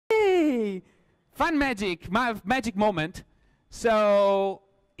fun magic moment. So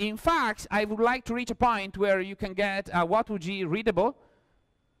in fact, I would like to reach a point where you can get a What2G readable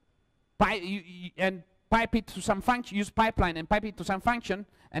and pipe it to some function, use pipeline and pipe it to some function,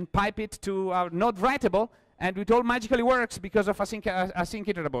 and pipe it to our node writable, and it all magically works because of async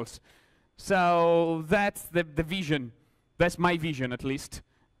iterables. So that's the vision. That's my vision, at least,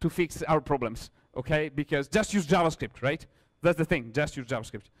 to fix our problems, okay? Because just use JavaScript, right? That's the thing, just use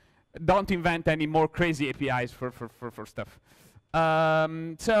JavaScript. Don't invent any more crazy APIs for stuff.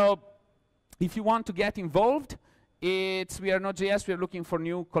 So if you want to get involved, we are Node.js, we are looking for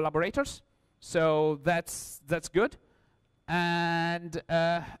new collaborators. So that's good. And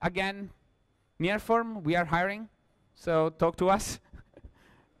again, NearForm, we are hiring. So talk to us.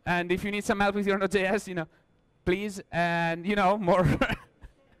 And if you need some help with your Node.js, please, and more.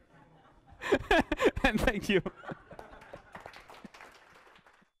 And thank you.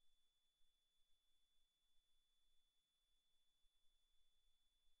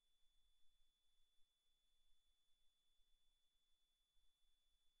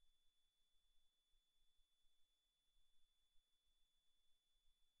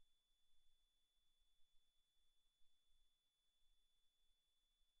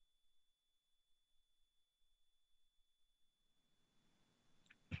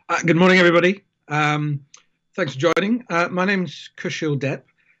 Good morning, everybody. Thanks for joining. My name's Khushil Depp,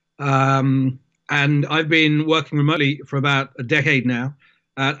 and I've been working remotely for about a decade now.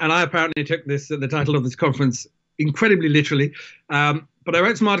 And I apparently took the title of this conference incredibly literally. But I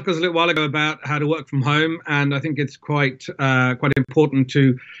wrote some articles a little while ago about how to work from home, and I think it's quite important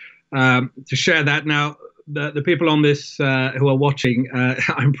to share that. Now, the people on this who are watching,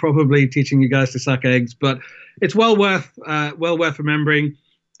 I'm probably teaching you guys to suck eggs, but it's well worth remembering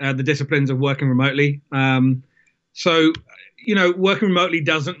the disciplines of working remotely. So, working remotely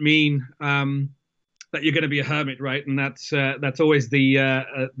doesn't mean that you're going to be a hermit, right? And that's always the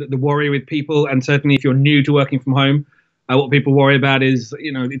worry with people. And certainly, if you're new to working from home, what people worry about is,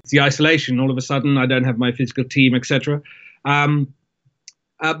 it's the isolation. All of a sudden, I don't have my physical team, etc.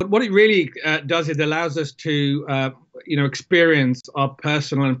 But what it really does is allows us to, experience our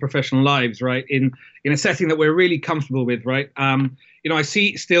personal and professional lives, right, in a setting that we're really comfortable with, right? I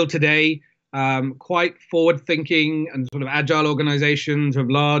see still today quite forward-thinking and sort of agile organizations of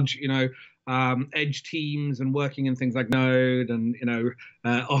large, edge teams and working in things like Node and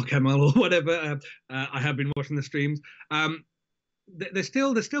OrCaml or whatever. I have been watching the streams. They're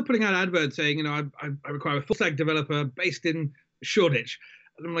still putting out adverts saying, I require a full-stack developer based in Shoreditch.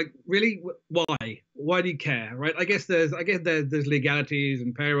 And I'm like, really? Why? Why do you care, right? I guess there's legalities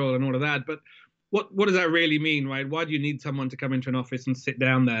and payroll and all of that, but what does that really mean, right? Why do you need someone to come into an office and sit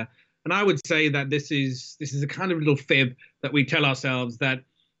down there? And I would say that this is a kind of little fib that we tell ourselves, that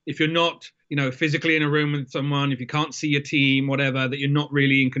if you're not, physically in a room with someone, if you can't see your team, whatever, that you're not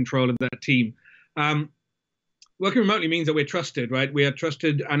really in control of that team. Working remotely means that we're trusted, right? We are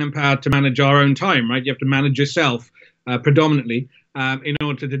trusted and empowered to manage our own time, right? You have to manage yourself predominantly in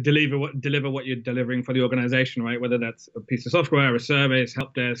order to deliver what you're delivering for the organization, right? Whether that's a piece of software, a service,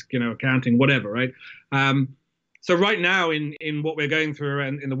 help desk, accounting, whatever, right? So right now in what we're going through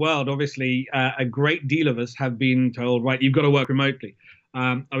in the world, obviously, a great deal of us have been told, right, you've got to work remotely.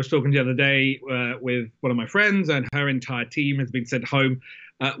 I was talking the other day with one of my friends, and her entire team has been sent home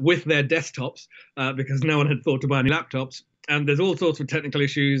with their desktops because no one had thought to buy any laptops. And there's all sorts of technical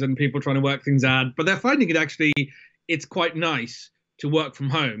issues and people trying to work things out. But they're finding it's quite nice to work from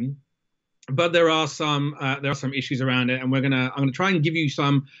home. But there are some issues around it, and I'm gonna try and give you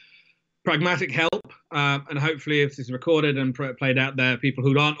some pragmatic help. And hopefully, if this is recorded and played out there, people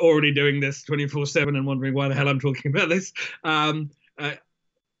who aren't already doing this 24/7 and wondering why the hell I'm talking about this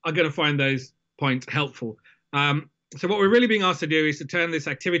are going to find those points helpful. So what we're really being asked to do is to turn this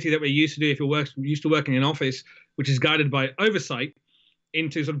activity that we're used to do if you're used to working in an office, which is guided by oversight,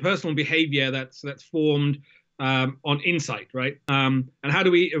 into sort of personal behavior that's formed on insight, right? And how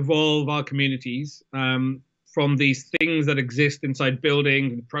do we evolve our communities from these things that exist inside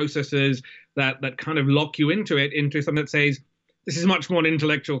buildings and processes that kind of lock you into it, into something that says, this is much more an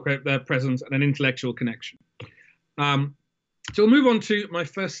intellectual presence and an intellectual connection. So we'll move on to my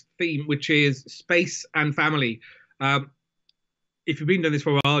first theme, which is space and family. If you've been doing this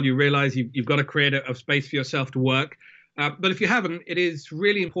for a while, you realize you've got to create a space for yourself to work. But if you haven't, it is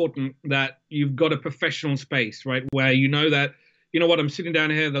really important that you've got a professional space, right? Where you know that, what, I'm sitting down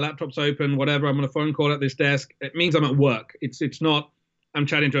here, the laptop's open, whatever, I'm on a phone call at this desk. It means I'm at work. It's not I'm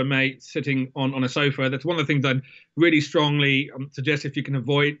chatting to a mate sitting on a sofa. That's one of the things I'd really strongly suggest, if you can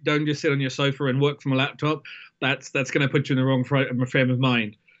avoid. Don't just sit on your sofa and work from a laptop. That's going to put you in the wrong frame of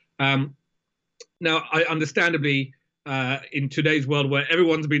mind. Now, I understandably, in today's world where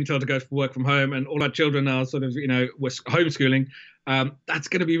everyone's been told to go for work from home and all our children are sort of, we're homeschooling, that's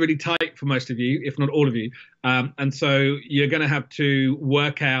going to be really tight for most of you, if not all of you. And so you're going to have to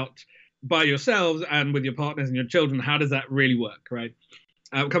work out by yourselves and with your partners and your children, how does that really work, right?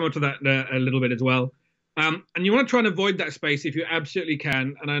 We'll come on to that a little bit as well. And you want to try and avoid that space if you absolutely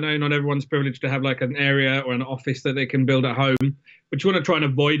can. And I know not everyone's privileged to have like an area or an office that they can build at home, but you want to try and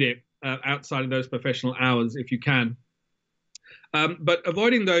avoid it outside of those professional hours if you can. But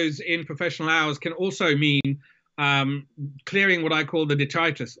avoiding those in professional hours can also mean clearing what I call the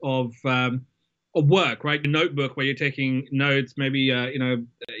detritus of work, right? Your notebook where you're taking notes. Maybe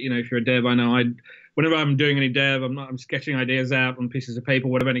if you're a dev, I know whenever I'm doing any dev, I'm sketching ideas out on pieces of paper,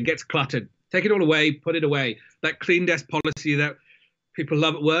 whatever, and it gets cluttered. Take it all away, put it away. That clean desk policy that people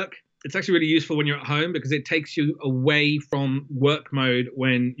love at work, it's actually really useful when you're at home because it takes you away from work mode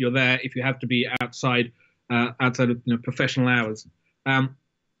when you're there if you have to be outside of professional hours.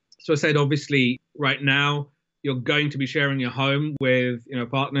 So I said, obviously, right now, you're going to be sharing your home with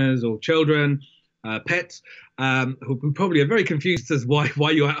partners or children, pets, who probably are very confused as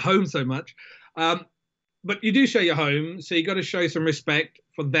why you're at home so much. But you do share your home, so you've got to show some respect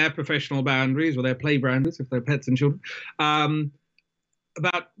for their professional boundaries or their play boundaries, if they're pets and children.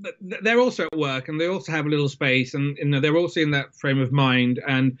 They're also at work and they also have a little space, and they're also in that frame of mind.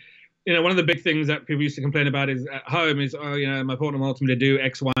 And one of the big things that people used to complain about is at home is, my partner wants me to do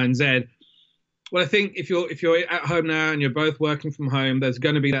X, Y, and Z. Well, I think if you're at home now and you're both working from home, there's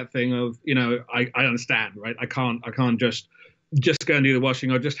going to be that thing of, I understand, right? I can't just go and do the washing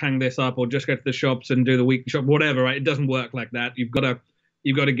or just hang this up or just go to the shops and do the weekly shop, whatever, right? It doesn't work like that. You've got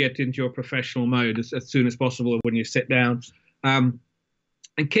to get into your professional mode as soon as possible when you sit down. And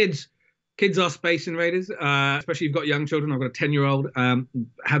kids are space invaders, especially if you've got young children. I've got a 10-year-old.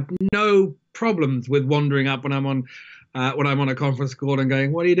 Have no problems with wandering up when I'm on a conference call and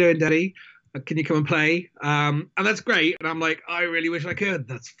going, "What are you doing, Daddy? Can you come and play?" And that's great. And I'm like, I really wish I could.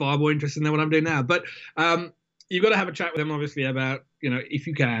 That's far more interesting than what I'm doing now. But you've got to have a chat with them, obviously, about, if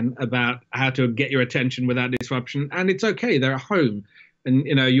you can, about how to get your attention without disruption. And it's okay. They're at home and,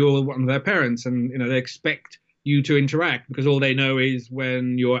 you're one of their parents and, they expect you to interact because all they know is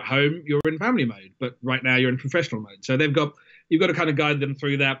when you're at home, you're in family mode. But right now you're in professional mode. So you've got to kind of guide them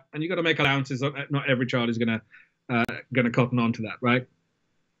through that. And you've got to make allowances. Not every child is going to cotton on to that, right?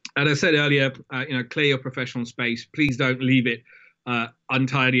 And I said earlier, clear your professional space. Please don't leave it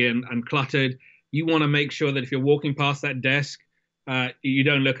untidy and cluttered. You want to make sure that if you're walking past that desk, you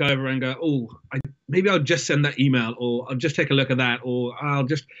don't look over and go, "Oh, maybe I'll just send that email," or "I'll just take a look at that," or I'll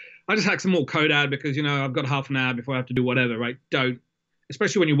just hack some more code out because I've got half an hour before I have to do whatever. Right? Don't.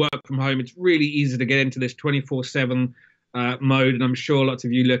 Especially when you work from home, it's really easy to get into this 24/7 mode, and I'm sure lots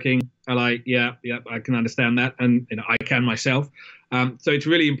of you looking are like, yeah, I can understand that, and I can myself. So it's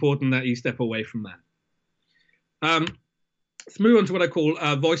really important that you step away from that. Let's move on to what I call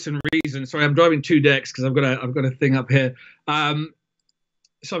voice and reason. Sorry, I'm driving two decks because I've got a thing up here.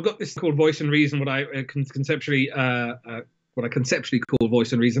 So I've got this called voice and reason, what I conceptually call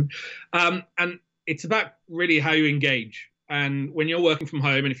voice and reason, and it's about really how you engage. And when you're working from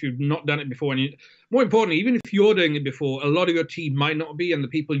home, and if you've not done it before, and more importantly, even if you're doing it before, a lot of your team might not be, and the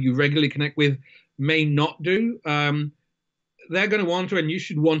people you regularly connect with may not do. They're going to want to, and you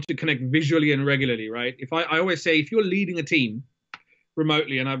should want to connect visually and regularly, right? I always say, if you're leading a team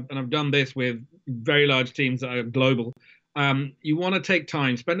remotely, and I've done this with very large teams that are global, you want to take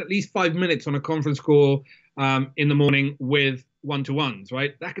time, spend at least 5 minutes on a conference call in the morning with one-to-ones,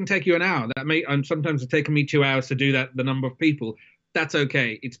 right? That can take you an hour. That may sometimes it's taken me 2 hours to do that. The number of people, that's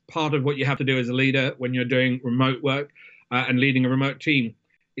okay. It's part of what you have to do as a leader when you're doing remote work and leading a remote team.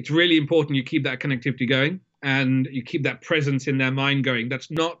 It's really important you keep that connectivity going and you keep that presence in their mind going.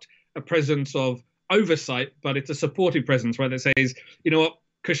 That's not a presence of oversight, but it's a supportive presence, right? That says, you know what,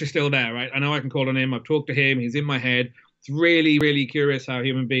 Kush is still there, right? I know I can call on him. I've talked to him. He's in my head. It's really, really curious how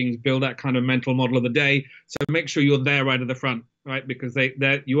human beings build that kind of mental model of the day. So make sure you're there right at the front, right? Because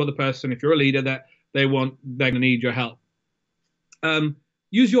you are the person, if you're a leader, that they're going to need your help.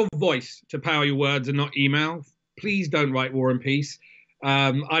 Use your voice to power your words and not email. Please don't write War and Peace.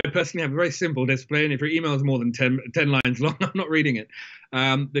 I personally have a very simple discipline. If your email is more than 10 lines long, I'm not reading it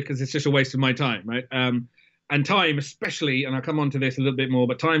because it's just a waste of my time, right? And time especially, and I'll come on to this a little bit more,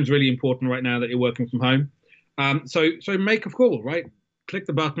 but time's really important right now that you're working from home. So make a call, right? Click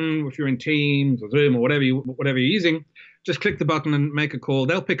the button if you're in Teams or Zoom or whatever you're using. Just click the button and make a call.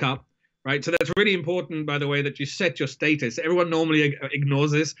 They'll pick up, right? So that's really important, by the way, that you set your status. Everyone normally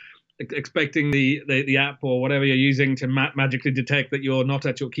ignores this, expecting the app or whatever you're using to magically detect that you're not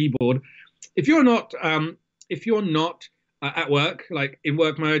at your keyboard. if you're not at work, like in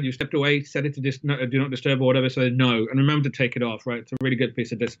work mode, you stepped away, set it to do not disturb or whatever, so no, and remember to take it off, right? It's a really good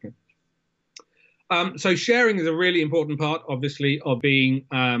piece of discipline. So sharing is a really important part, obviously, of being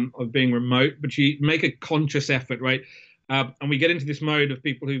remote, but you make a conscious effort, right? And we get into this mode of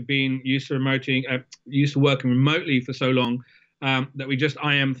people who've been used to working remotely for so long that we just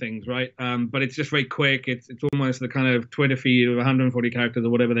IM things, right? But it's just very quick. It's almost the kind of Twitter feed of 140 characters or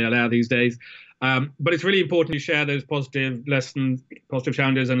whatever they allow these days. But it's really important to share those positive lessons, positive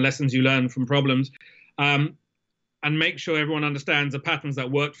challenges, and lessons you learn from problems. And make sure everyone understands the patterns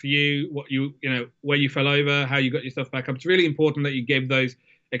that worked for you, where you fell over, how you got yourself back up. It's really important that you give those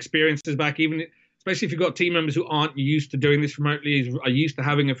experiences back, especially if you've got team members who aren't used to doing this remotely, are used to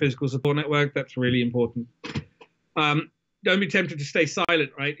having a physical support network. That's really important. Don't be tempted to stay silent,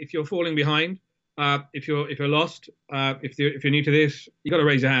 right? If you're falling behind, if you're lost, if you're new to this, you got to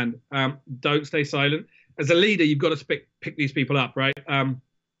raise your hand. Don't stay silent. As a leader, you've got to pick these people up, right?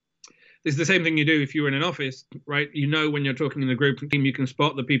 This is the same thing you do if you're in an office, right? You know, when you're talking in a group team, you can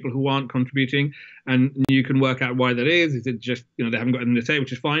spot the people who aren't contributing, and you can work out why that is. Is it just they haven't got anything to say,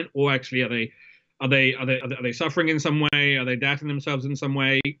 which is fine, or actually are they suffering in some way? Are they doubting themselves in some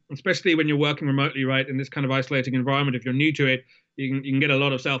way? Especially when you're working remotely, right? In this kind of isolating environment, if you're new to it, you can get a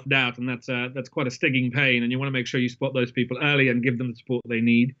lot of self-doubt, and that's quite a stinging pain. And you want to make sure you spot those people early and give them the support they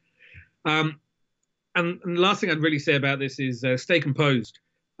need. And the last thing I'd really say about this is stay composed.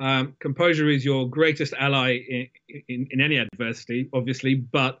 Composure is your greatest ally in any adversity, obviously,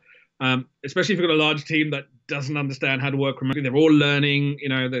 but especially if you've got a large team that doesn't understand how to work remotely. They're all learning,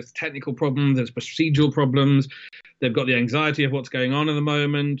 there's technical problems, there's procedural problems. They've got the anxiety of what's going on at the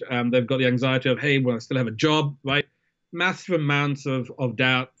moment. They've got the anxiety of, hey, well, I still have a job, right? Massive amounts of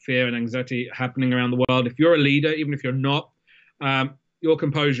doubt, fear, and anxiety happening around the world. If you're a leader, even if you're not, your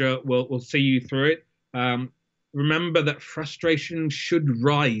composure will see you through it. Remember that frustration should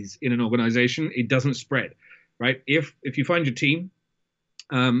rise in an organization. It doesn't spread, right? If you find your team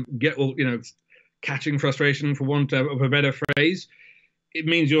catching frustration, for want of a better phrase, it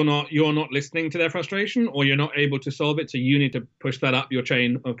means you're not listening to their frustration, or you're not able to solve it. So you need to push that up your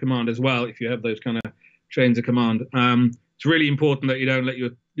chain of command as well, if you have those kind of chains of command. It's really important that you don't let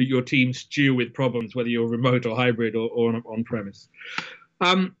your team stew with problems, whether you're remote or hybrid or on premise.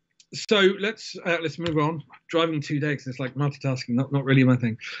 So let's move on. Driving 2 days, it's like multitasking, not really my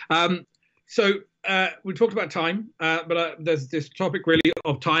thing. So we talked about time, but there's this topic really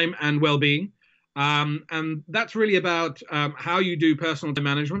of time and well-being. And that's really about how you do personal time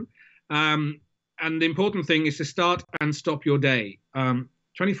management. And the important thing is to start and stop your day.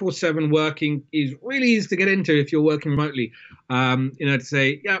 24/7 working is really easy to get into if you're working remotely. To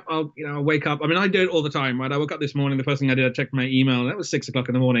say, yeah, I'll wake up. I mean, I do it all the time, right? I woke up this morning. The first thing I did, I checked my email, and that was 6 o'clock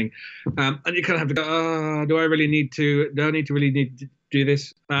in the morning. And you kind of have to go, do I need to do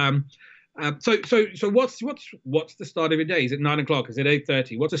this? So what's the start of your day? Is it 9 o'clock? Is it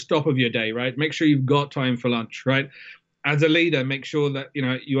 8:30? What's the stop of your day, right? Make sure you've got time for lunch, right? As a leader, make sure that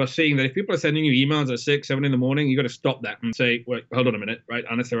you are seeing that if people are sending you emails at 6, 7 in the morning, you've got to stop that and say, wait, hold on a minute, right?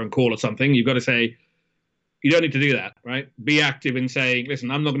 Unless they're on call or something, you've got to say, you don't need to do that, right? Be active in saying,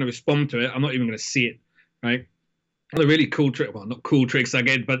 listen, I'm not going to respond to it. I'm not even going to see it, right? The really cool trick, well, not cool tricks I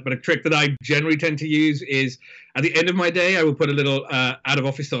get, but a trick that I generally tend to use is at the end of my day, I will put a little out of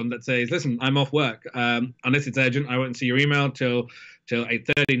office on that says, listen, I'm off work. Unless it's urgent, I won't see your email till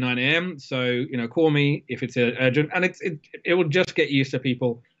 8:30, 9 a.m. So, call me if it's urgent. And it will just get used to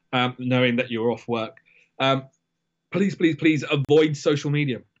people knowing that you're off work. Please avoid social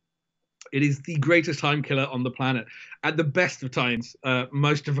media. It is the greatest time killer on the planet. At the best of times,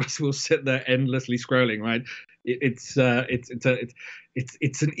 most of us will sit there endlessly scrolling, right? It's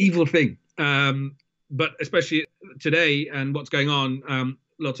an evil thing. But especially today and what's going on,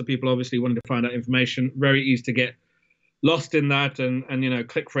 lots of people obviously wanting to find out information. Very easy to get lost in that and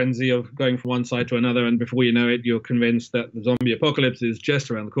click frenzy of going from one side to another, and before you know it, you're convinced that the zombie apocalypse is just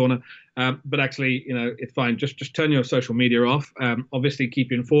around the corner. But actually, it's fine. Just turn your social media off. Obviously,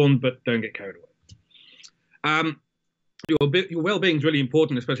 keep you informed, but don't get carried away. Your well-being is really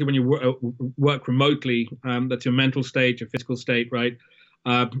important, especially when you work remotely. That's your mental state, your physical state, right?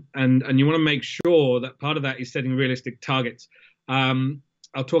 And you want to make sure that part of that is setting realistic targets.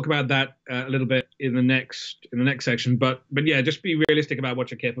 I'll talk about that a little bit in the next section, but yeah, just be realistic about what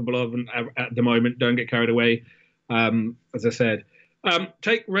you're capable of, and at the moment, don't get carried away. As I said,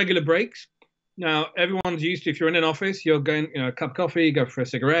 take regular breaks. Now, everyone's used to, if you're in an office, you're going, a cup of coffee, go for a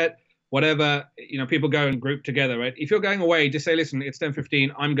cigarette, whatever. People go and group together, right? If you're going away, just say, listen, it's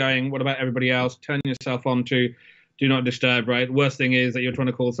 10:15. I'm going. What about everybody else? Turn yourself on to do not disturb, right? Worst thing is that you're trying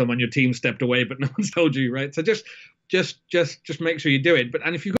to call someone, your team stepped away, but no one's told you, right? So just make sure you do it.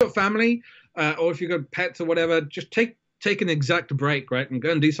 And if you've got family or if you've got pets or whatever, just take an exact break, right, and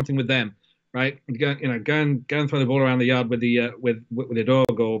go and do something with them, right? And go and throw the ball around the yard with your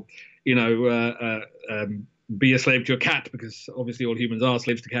dog, or be a slave to your cat, because obviously all humans are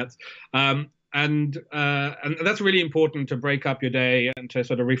slaves to cats. And that's really important, to break up your day and to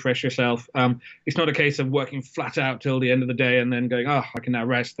sort of refresh yourself. It's not a case of working flat out till the end of the day and then going, oh, I can now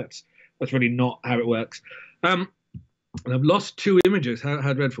rest. That's really not how it works. And I've lost 2 images.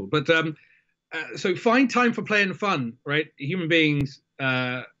 How dreadful. But so find time for play and fun, right? Human beings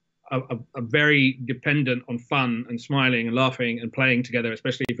are very dependent on fun and smiling and laughing and playing together,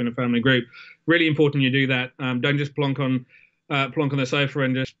 especially if in a family group. Really important you do that. Don't just plonk on the sofa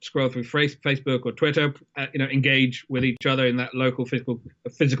and just scroll through Facebook or Twitter. Engage with each other in that local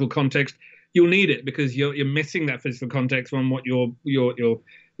physical context. You'll need it, because you're missing that physical context from what your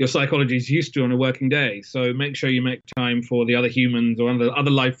psychology is used to on a working day. So make sure you make time for the other humans or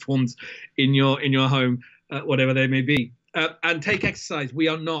other life forms in your home, whatever they may be. And take exercise. We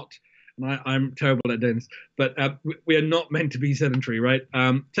are not, and I'm terrible at doing this, but we are not meant to be sedentary, right?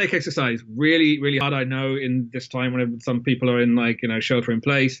 Take exercise really, really hard. I know in this time when some people are in shelter in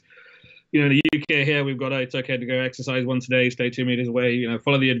place. In the UK here, we've got it's okay to go exercise once a day, stay 2 meters away,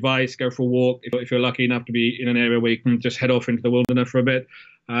 follow the advice, go for a walk. If you're lucky enough to be in an area where you can just head off into the wilderness for a bit.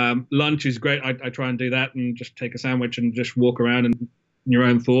 Lunch is great. I try and do that and just take a sandwich and just walk around and your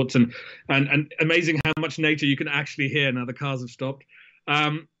own thoughts, and amazing how much nature you can actually hear now the cars have stopped.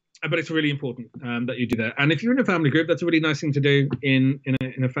 But it's really important that you do that. And if you're in a family group, that's a really nice thing to do in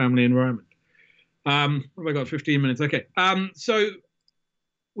a family environment. What have I got? 15 minutes. Okay. So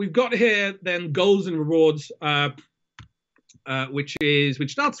we've got here then goals and rewards, which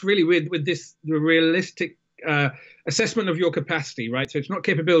starts really with the realistic assessment of your capacity, right? So it's not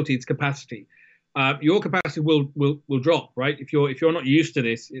capability, it's capacity. Your capacity will drop, right? If you're not used to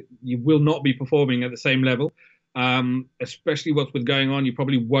this, you will not be performing at the same level. Especially what's going on, you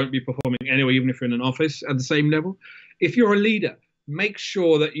probably won't be performing anyway, even if you're in an office at the same level. If you're a leader, make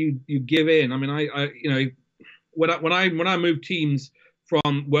sure that you give in. I mean, when I move teams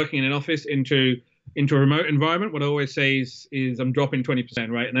from working in an office into a remote environment, what I always say is I'm dropping 20%,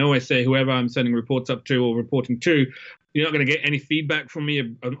 right? And I always say whoever I'm sending reports up to or reporting to, you're not going to get any feedback from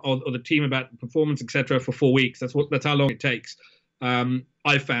me or the team about performance, etc., for 4 weeks. That's how long it takes.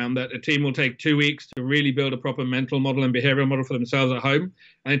 I found that a team will take 2 weeks to really build a proper mental model and behavioral model for themselves at home,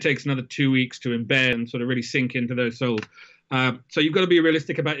 and it takes another 2 weeks to embed and sort of really sink into those souls. So you've got to be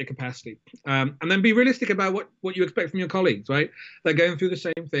realistic about your capacity, and then be realistic about what you expect from your colleagues, right? They're going through the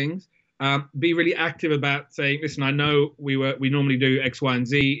same things. Be really active about saying, listen, I know we normally do X, Y, and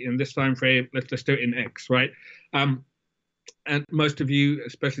Z in this time frame. Let's do it in X, right? And most of you,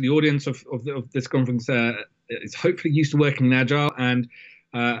 especially the audience of this conference, is hopefully used to working in Agile and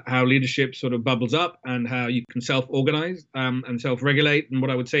how leadership sort of bubbles up and how you can self-organize and self-regulate. And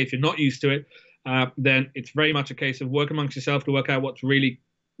what I would say, if you're not used to it, then it's very much a case of work amongst yourself to work out what's really,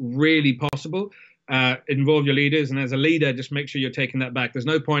 really possible. Involve your leaders, and as a leader, just make sure you're taking that back. There's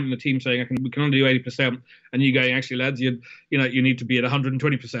no point in the team saying we can only do 80%, and you going, actually, lads, you need to be at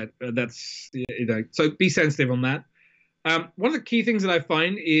 120%. So be sensitive on that. One of the key things that I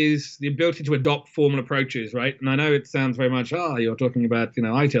find is the ability to adopt formal approaches, right? And I know it sounds very much, you're talking about,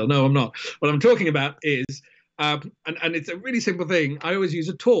 ITIL. No, I'm not. What I'm talking about is, and it's a really simple thing. I always use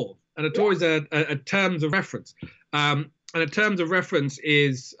a TOR, and a TOR is a terms of reference. And a terms of reference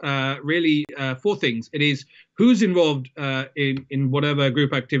is really 4 things. It is who's involved in whatever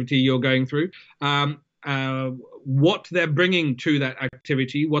group activity you're going through, what they're bringing to that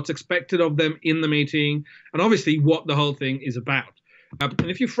activity, what's expected of them in the meeting, and obviously what the whole thing is about. And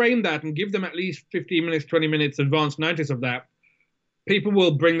if you frame that and give them at least 15 minutes, 20 minutes advance notice of that, people will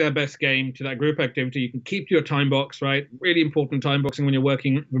bring their best game to that group activity. You can keep your time box, right? Really important time boxing when you're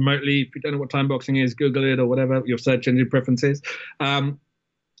working remotely. If you don't know what time boxing is, Google it or whatever your search engine preferences. And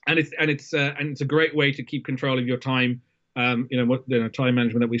it's a great way to keep control of your time. Time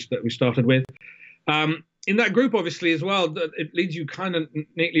management that we started with. In that group, obviously, as well, it leads you kind of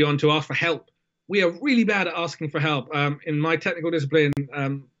neatly on to ask for help. We are really bad at asking for help. In my technical discipline,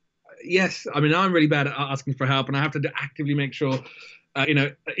 yes, I mean, I'm really bad at asking for help, and I have to actively make sure,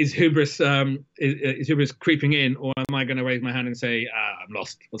 is hubris creeping in, or am I going to raise my hand and say, I'm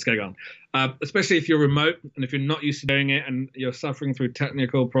lost, what's going on? Especially if you're remote and if you're not used to doing it and you're suffering through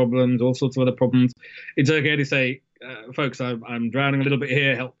technical problems, all sorts of other problems, it's okay to say, folks, I'm drowning a little bit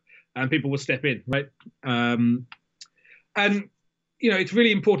here, help. And people will step in, right? And it's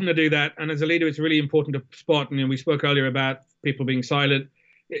really important to do that. And as a leader, it's really important to spot. And we spoke earlier about people being silent.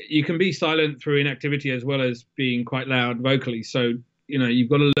 You can be silent through inactivity as well as being quite loud vocally. So, you've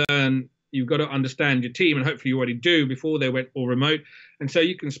got to learn, you've got to understand your team, and hopefully you already do before they went all remote. And so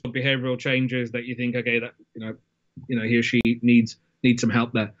you can spot behavioral changes that you think, okay, that, he or she needs some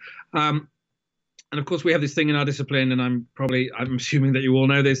help there. And of course, we have this thing in our discipline, and I'm assuming that you all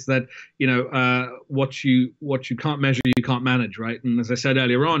know this, that what you can't measure, you can't manage, right? And as I said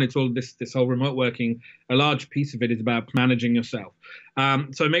earlier on, it's all this whole remote working. A large piece of it is about managing yourself.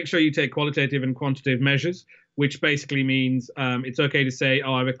 So make sure you take qualitative and quantitative measures, which basically means it's okay to say,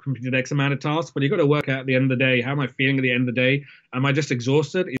 oh, I've completed X amount of tasks, but you've got to work out at the end of the day, how am I feeling at the end of the day? Am I just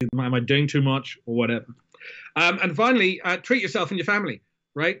exhausted? Am I doing too much or whatever? And finally, treat yourself and your family.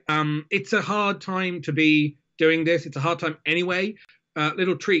 Right? It's a hard time to be doing this. It's a hard time anyway.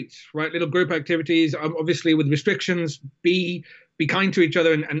 Little treats, right? Little group activities. Obviously, with restrictions, be kind to each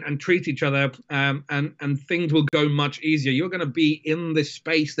other and treat each other, and things will go much easier. You're going to be in this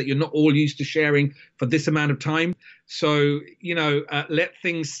space that you're not all used to sharing for this amount of time. So, let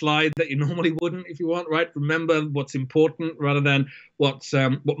things slide that you normally wouldn't if you want, right? Remember what's important rather than what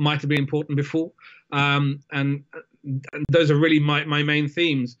might have been important before. And those are really my main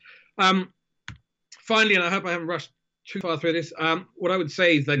themes. Finally, and I hope I haven't rushed too far through this, what I would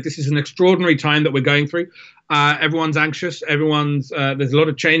say is that this is an extraordinary time that we're going through. Everyone's anxious. There's a lot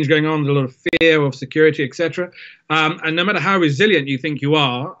of change going on. There's a lot of fear of security, etc. And no matter how resilient you think you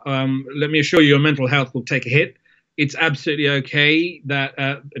are, let me assure you, your mental health will take a hit. It's absolutely okay that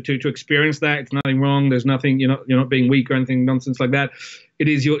to experience that. It's nothing wrong. There's nothing. You're not being weak or anything nonsense like that. It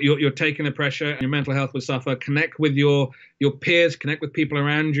is you're taking the pressure, and your mental health will suffer. Connect with your peers. Connect with people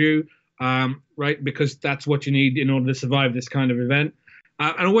around you, right? Because that's what you need in order to survive this kind of event.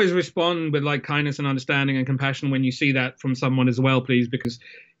 And always respond with kindness and understanding and compassion when you see that from someone as well, please, because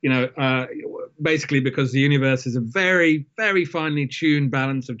basically because the universe is a very, very finely tuned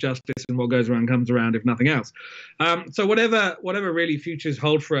balance of justice, and what goes around comes around, if nothing else. So whatever really futures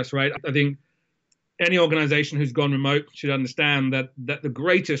hold for us, right? I think any organization who's gone remote should understand that the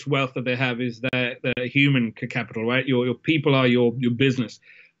greatest wealth that they have is their human capital, right? Your people are your business.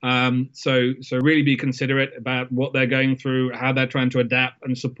 So really be considerate about what they're going through, how they're trying to adapt,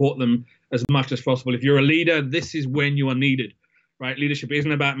 and support them as much as possible. If you're a leader, this is when you are needed, right? Leadership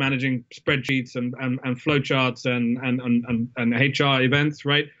isn't about managing spreadsheets and flowcharts and HR events,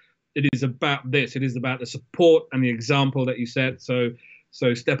 right? It is about this. It is about the support and the example that you set.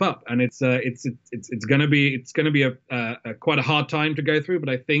 So step up, and it's going to be a quite a hard time to go through, but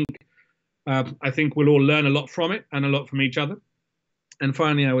I think we'll all learn a lot from it and a lot from each other. And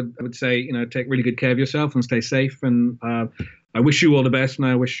finally, I would say, take really good care of yourself and stay safe. And I wish you all the best, and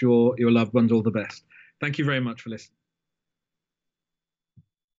I wish your loved ones all the best. Thank you very much for listening.